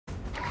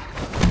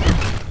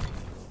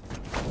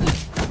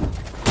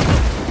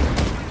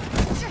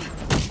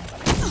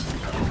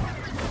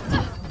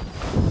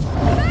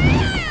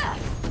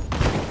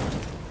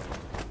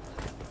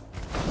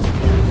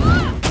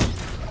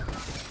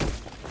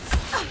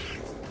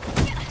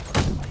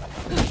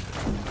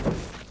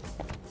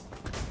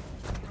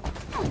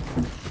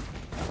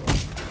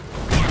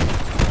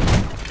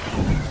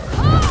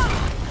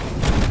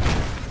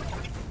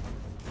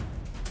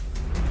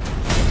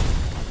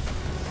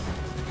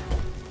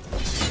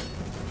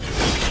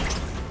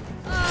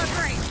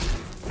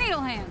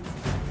real hands.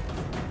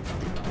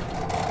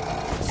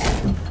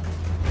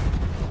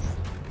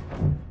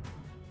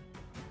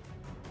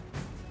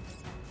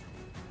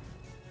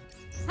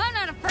 I'm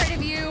not afraid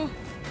of you.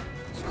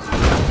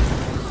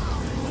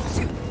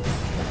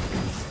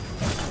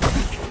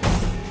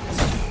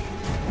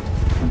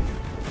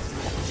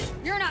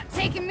 You're not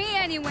taking me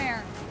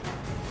anywhere.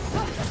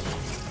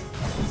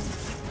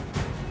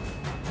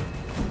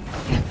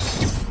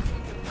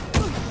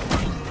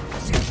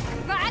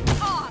 Back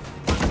off.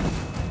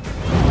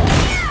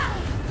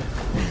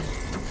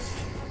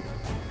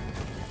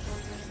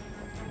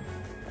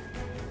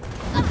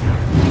 I'm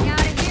out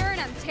of here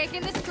and I'm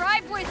taking this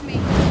drive with me.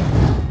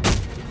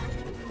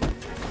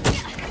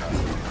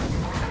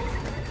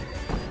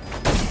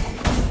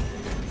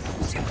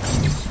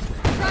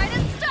 Try to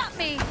stop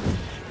me.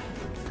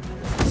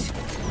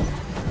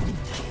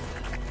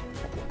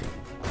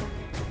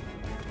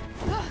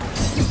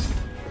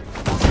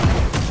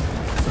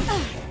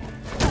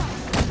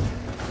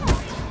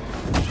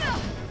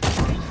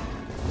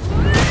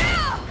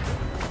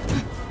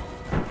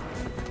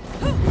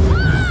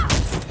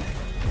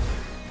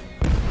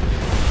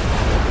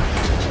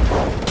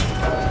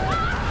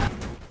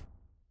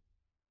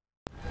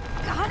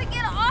 Gotta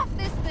get off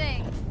this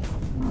thing.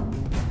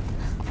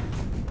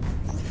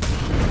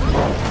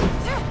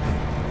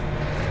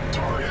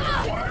 Target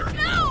acquired.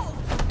 No!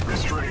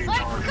 Restrain Let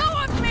target.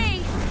 go of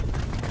me!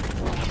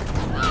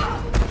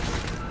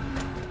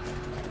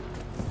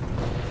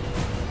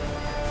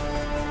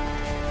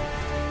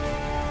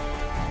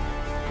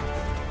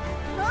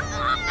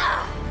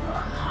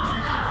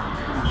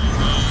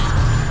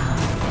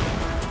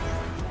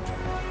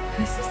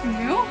 This is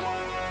new?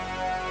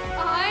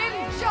 I'm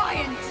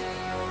giant!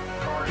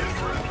 Target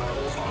threat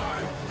level 5.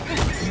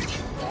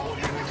 All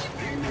units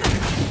alternate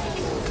routines.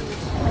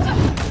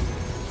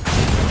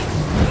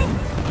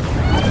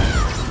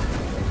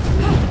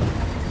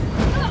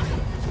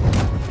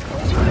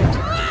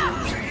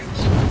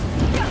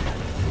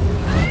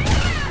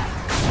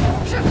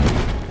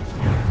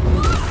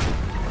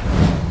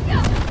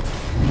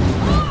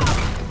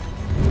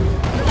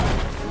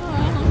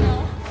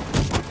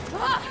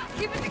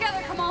 Keep it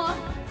together, Kamala!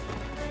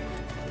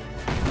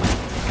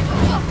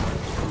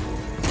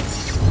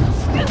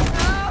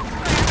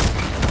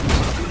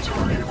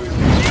 Target with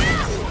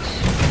force.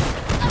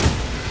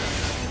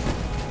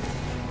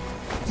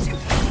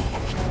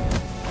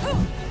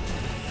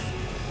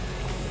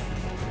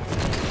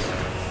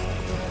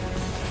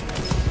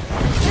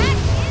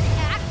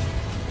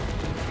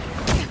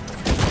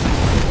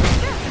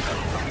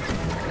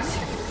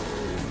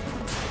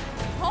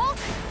 Hulk?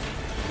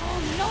 Oh,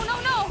 no, no,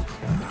 no!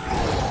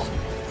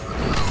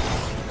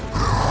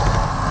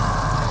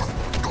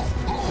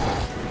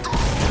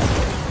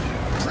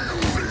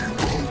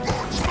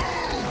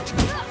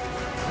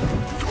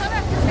 He's coming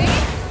after me?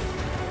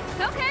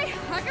 Okay,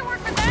 I can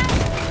work with that.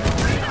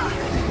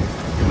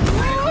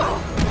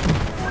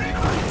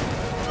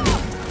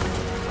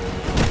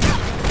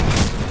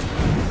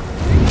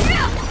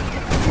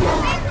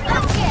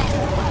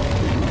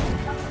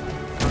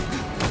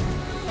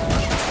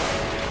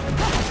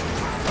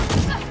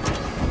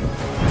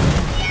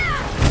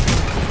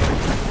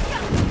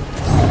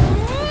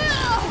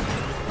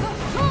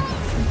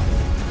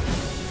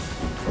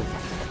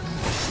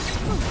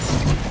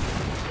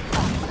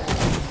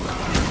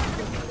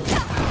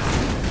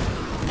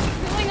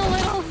 Feeling a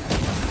little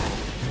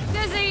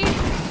dizzy.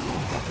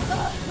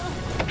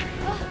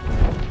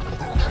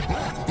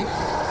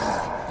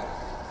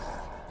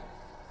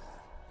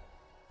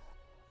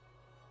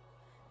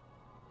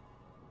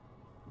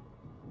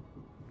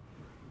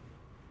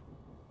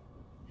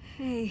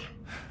 Hey,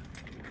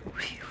 what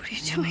are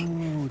you doing?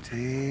 Oh,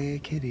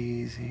 take it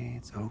easy.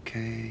 It's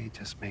okay.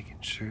 Just making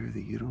sure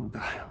that you don't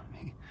die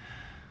on me.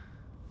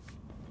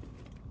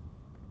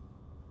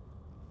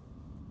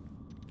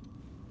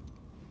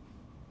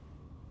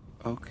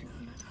 Okay.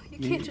 You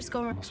can't just go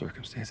around. Normal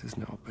circumstances,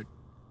 no, but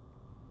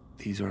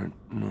these aren't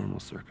normal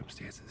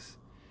circumstances.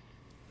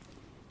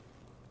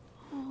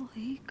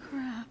 Holy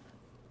crap.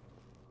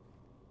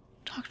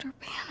 Dr.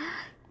 Banner?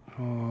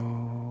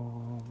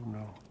 Oh,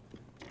 no.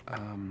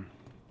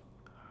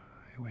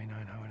 Highway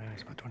 9, Highway 9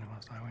 is about 20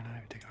 miles to Highway 9.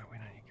 If you take Highway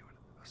 9, you go to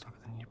the bus stop,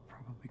 and then you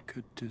probably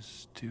could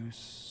just do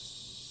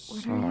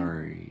What are you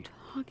sorry.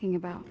 talking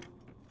about?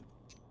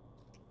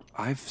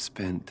 I've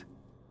spent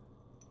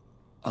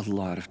a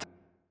lot of time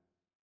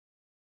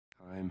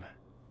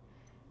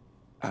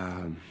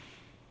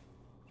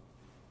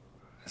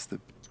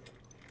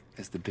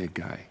as the big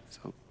guy.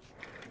 So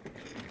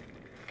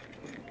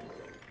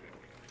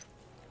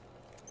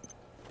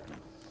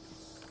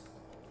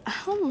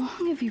How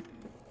long have you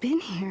been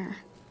here?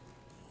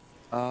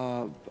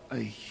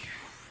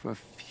 a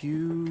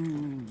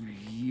few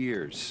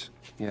years.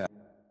 Yeah.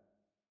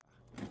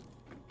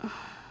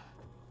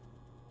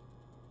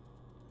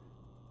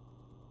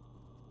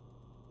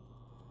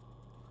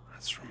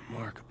 That's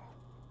remarkable.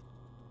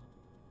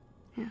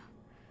 Yeah.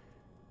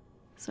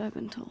 So I've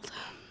been told.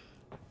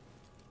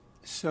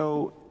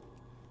 So,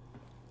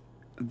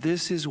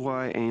 this is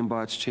why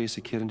aimbots chase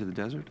a kid into the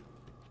desert?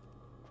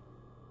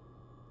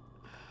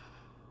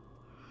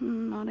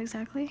 Not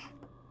exactly.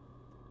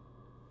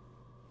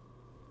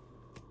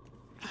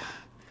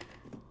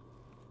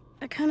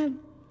 I kind of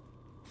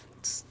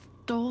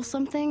stole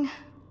something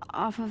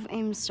off of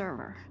AIM's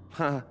server.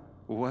 Huh?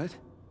 What?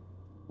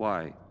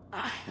 Why?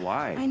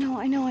 Why? I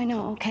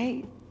know,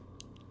 okay?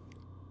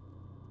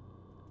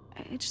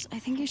 I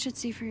think you should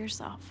see for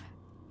yourself.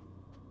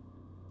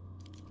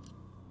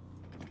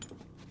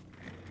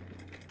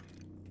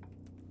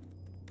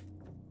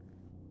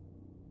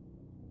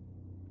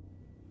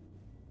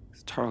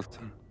 It's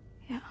Tarleton.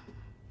 Yeah.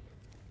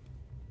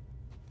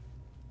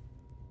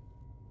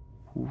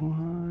 Why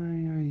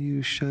are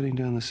you shutting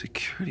down the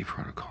security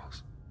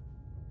protocols?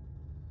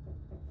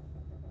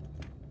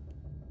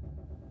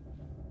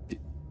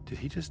 Did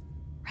he just...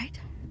 Right?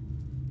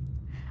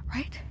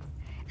 Right?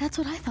 That's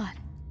what I thought.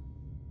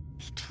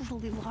 He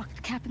totally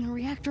locked Cap in the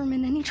reactor room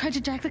and then he tried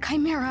to jack the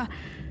Chimera.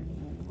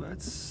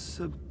 That's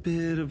a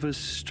bit of a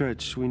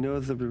stretch. We know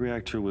that the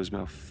reactor was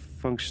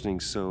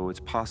malfunctioning, so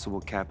it's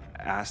possible Cap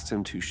asked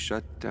him to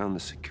shut down the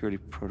security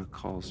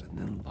protocols and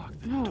then lock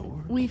the door.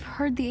 No, we've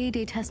heard the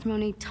A-Day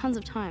testimony tons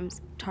of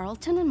times.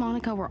 Tarleton and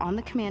Monica were on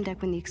the command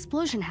deck when the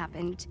explosion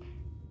happened,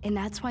 and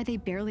that's why they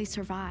barely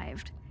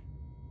survived.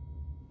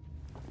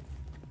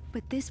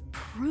 But this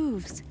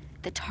proves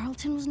that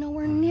Tarleton was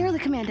nowhere near the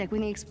command deck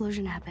when the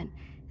explosion happened.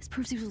 This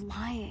proves he was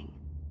lying.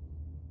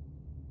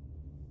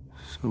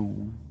 So,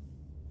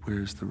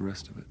 where's the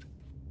rest of it?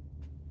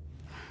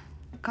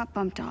 Got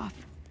bumped off.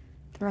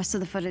 The rest of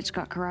the footage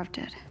got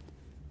corrupted.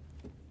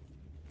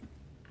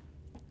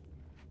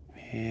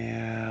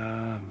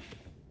 Yeah...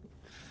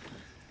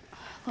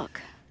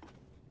 Look.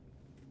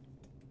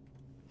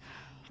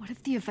 What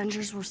if the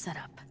Avengers were set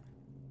up?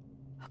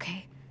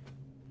 Okay?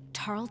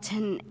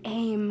 Tarleton,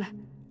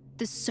 AIM,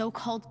 the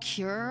so-called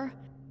cure,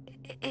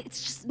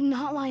 it's just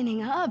not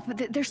lining up.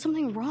 There's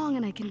something wrong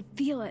and I can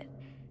feel it.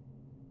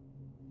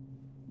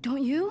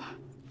 Don't you?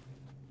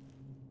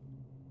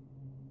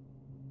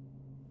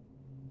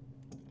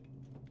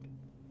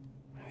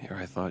 Here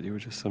I thought you were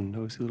just some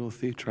nosy little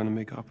thief trying to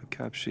make off with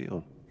Cap's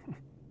shield.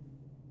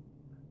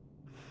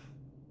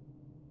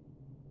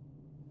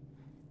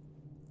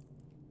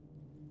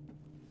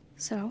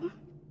 So?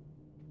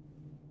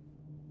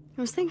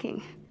 I was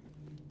thinking.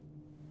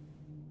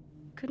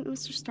 Couldn't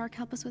Mr. Stark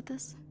help us with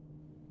this?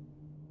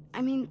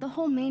 I mean, the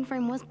whole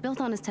mainframe was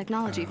built on his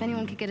technology. If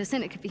anyone could get us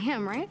in, it could be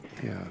him, right?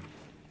 Yeah.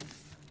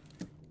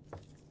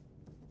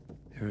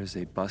 There is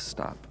a bus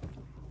stop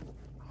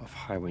off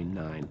Highway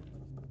 9.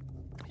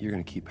 You're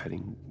gonna keep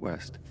heading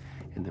west,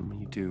 and then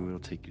when you do, it'll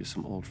take you to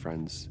some old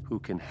friends who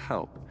can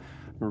help.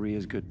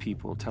 Maria's good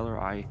people. Tell her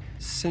I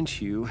sent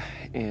you,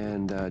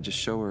 and just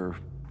show her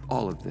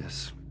all of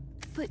this.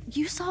 But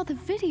you saw the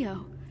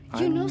video.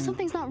 You know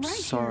something's not right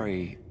here.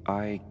 Sorry,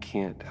 I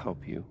can't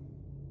help you.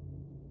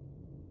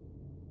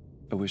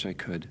 I wish I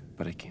could,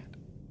 but I can't.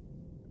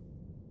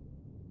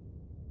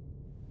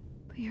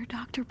 But you're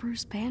Dr.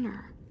 Bruce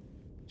Banner.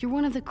 You're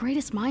one of the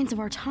greatest minds of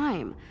our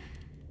time.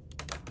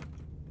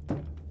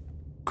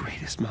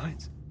 Greatest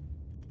minds?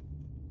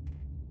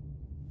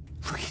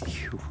 Look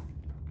at you.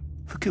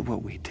 Look at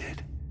what we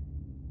did.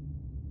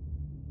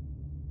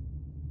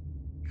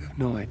 You have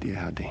no idea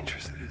how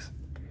dangerous it is.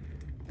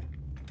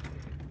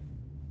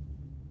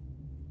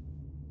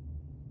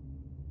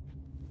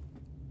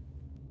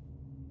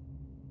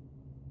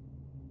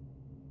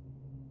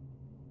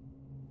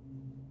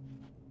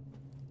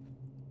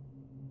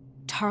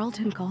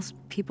 Tarleton calls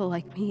people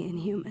like me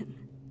inhuman.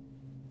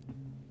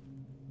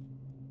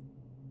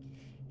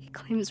 He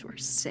claims we're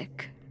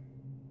sick,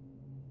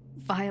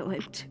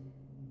 violent,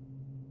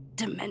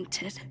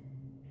 demented.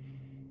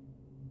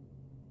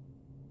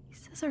 He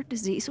says our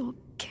disease will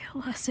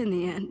kill us in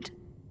the end.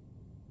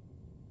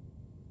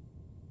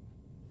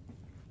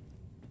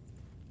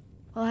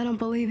 Well, I don't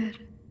believe it.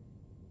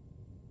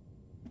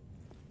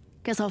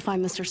 Guess I'll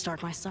find Mr.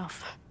 Stark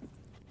myself.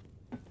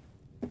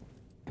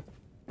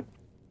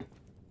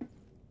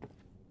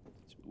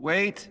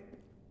 Wait.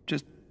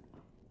 Just...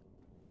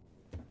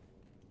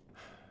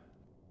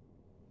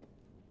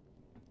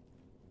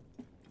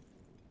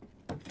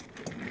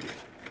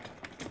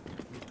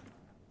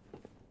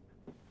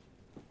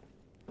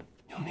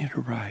 You'll need a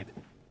ride.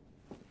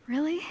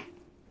 Really?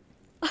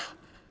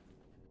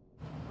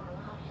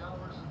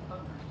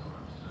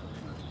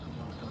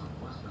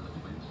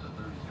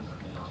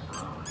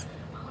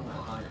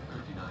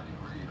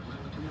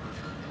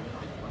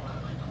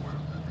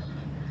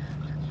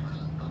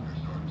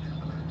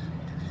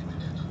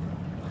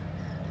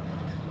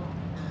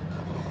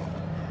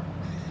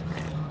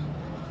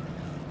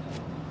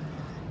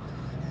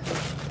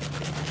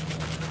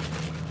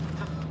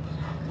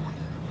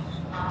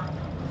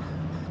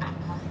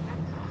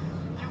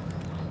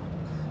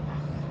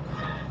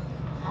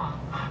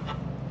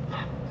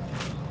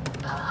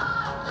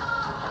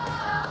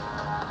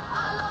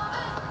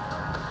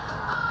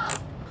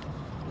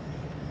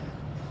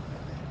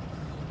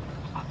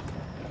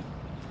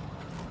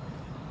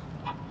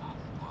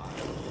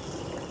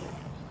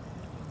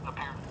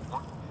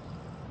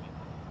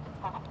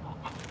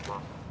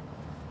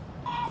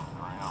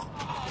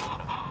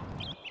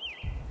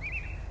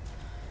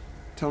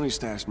 Tony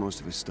stashed most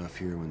of his stuff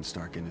here when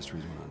Stark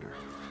Industries went under.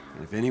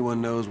 And if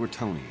anyone knows where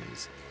Tony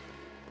is,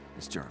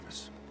 it's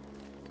Jarvis.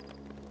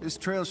 This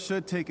trail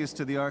should take us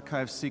to the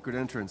Archive's secret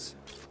entrance.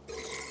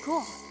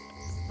 Cool.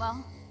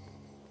 Well,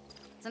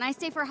 it's a nice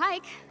day for a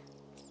hike.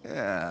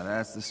 Yeah,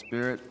 that's the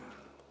spirit.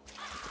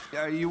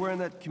 Are you wearing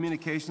that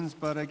communications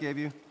bud I gave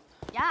you?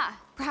 Yeah,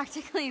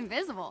 practically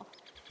invisible.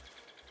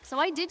 So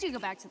why did you go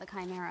back to the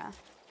Chimera?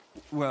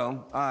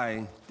 Well,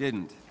 I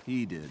didn't.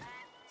 He did.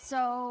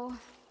 So...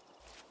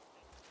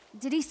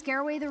 did he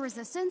scare away the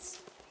Resistance?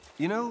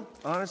 You know,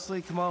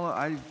 honestly, Kamala,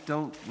 I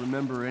don't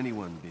remember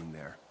anyone being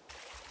there.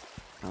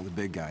 Now, the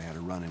big guy had a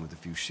run-in with a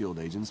few S.H.I.E.L.D.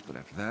 agents, but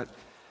after that,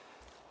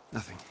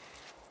 nothing.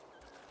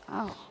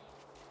 Oh.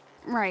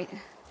 Right.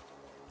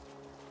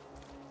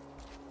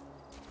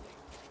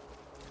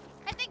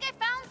 I think I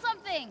found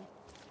something!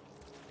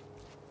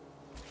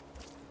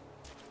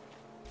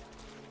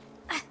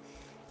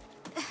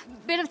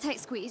 Bit of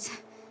tight squeeze.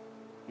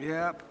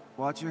 Yep,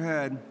 watch your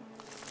head.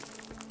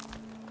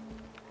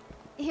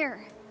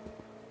 Here.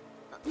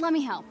 Let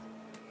me help.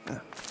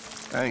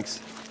 Thanks.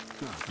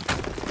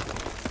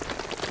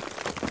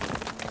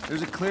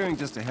 There's a clearing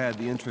just ahead.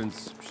 The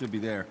entrance should be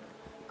there.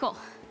 Cool.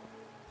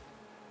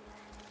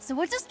 So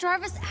what does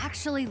Jarvis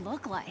actually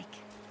look like?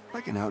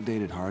 Like an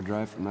outdated hard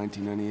drive from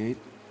 1998.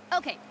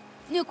 Okay,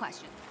 new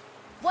question.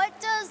 What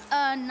does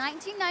a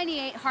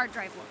 1998 hard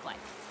drive look like?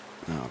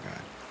 Oh,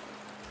 God.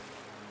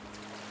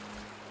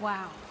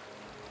 Wow.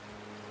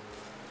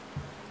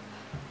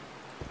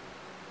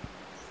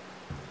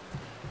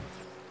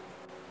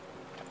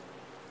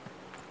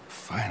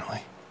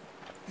 Finally.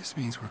 This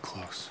means we're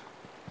close.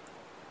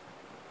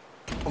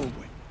 Oh,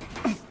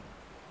 wait.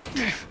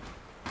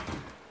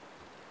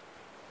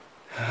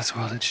 That's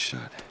well it's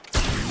shut.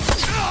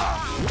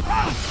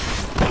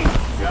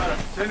 Got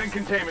him. Send in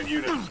containment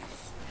units.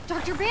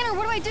 Dr. Banner,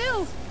 what do I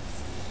do?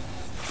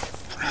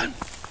 Run.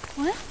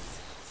 What?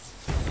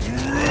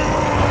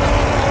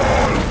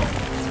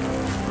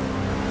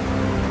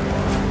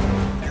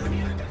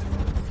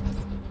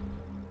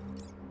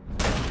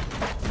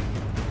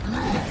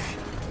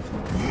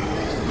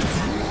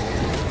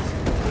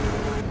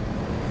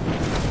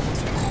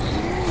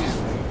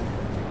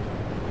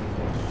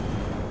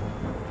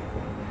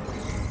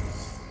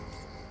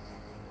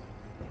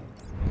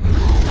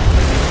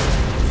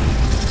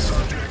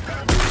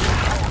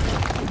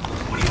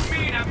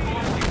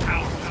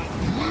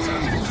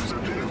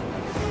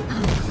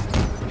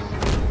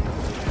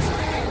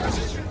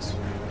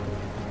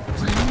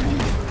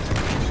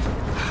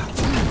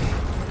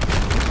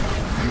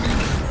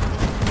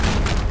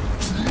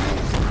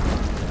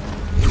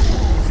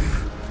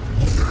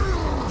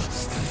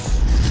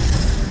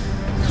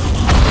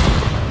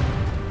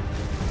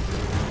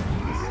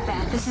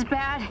 This is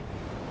bad.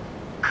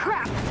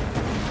 Crap!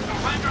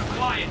 Surrender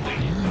quietly.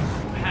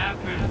 Have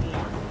been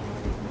warned.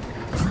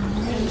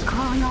 He's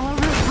crawling all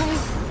over the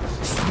place.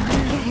 How did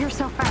he get here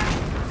so fast?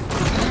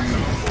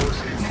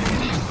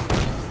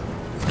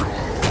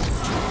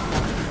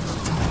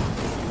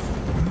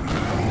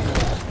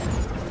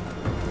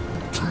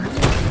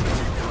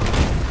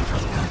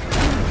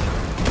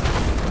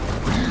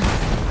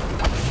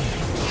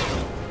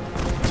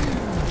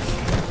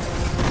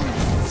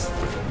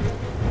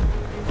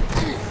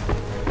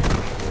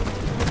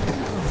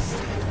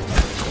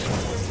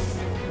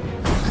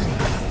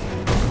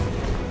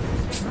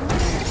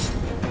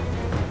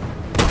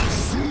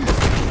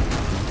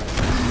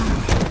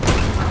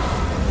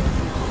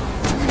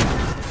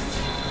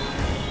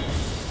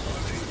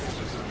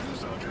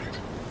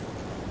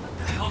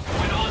 What the hell's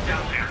going on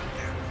down there?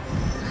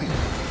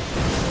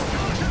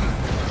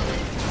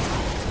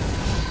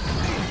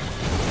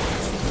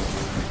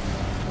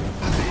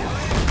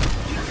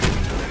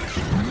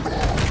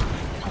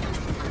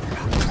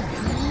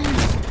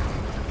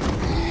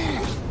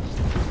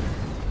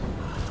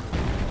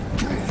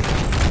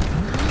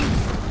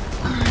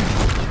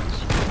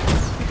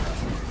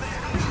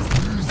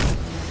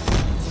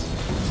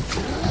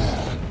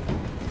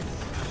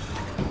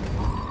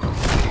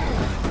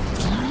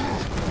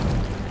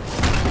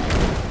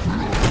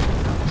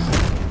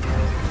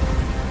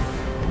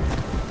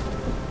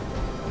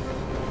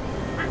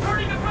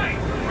 Returning to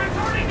base!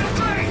 Returning to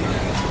base!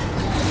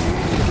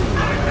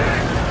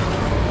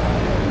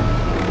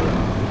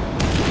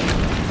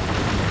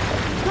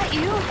 That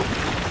you?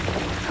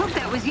 Hope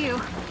that was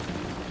you.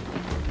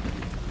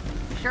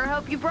 Sure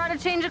hope you brought a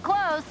change of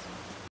clothes.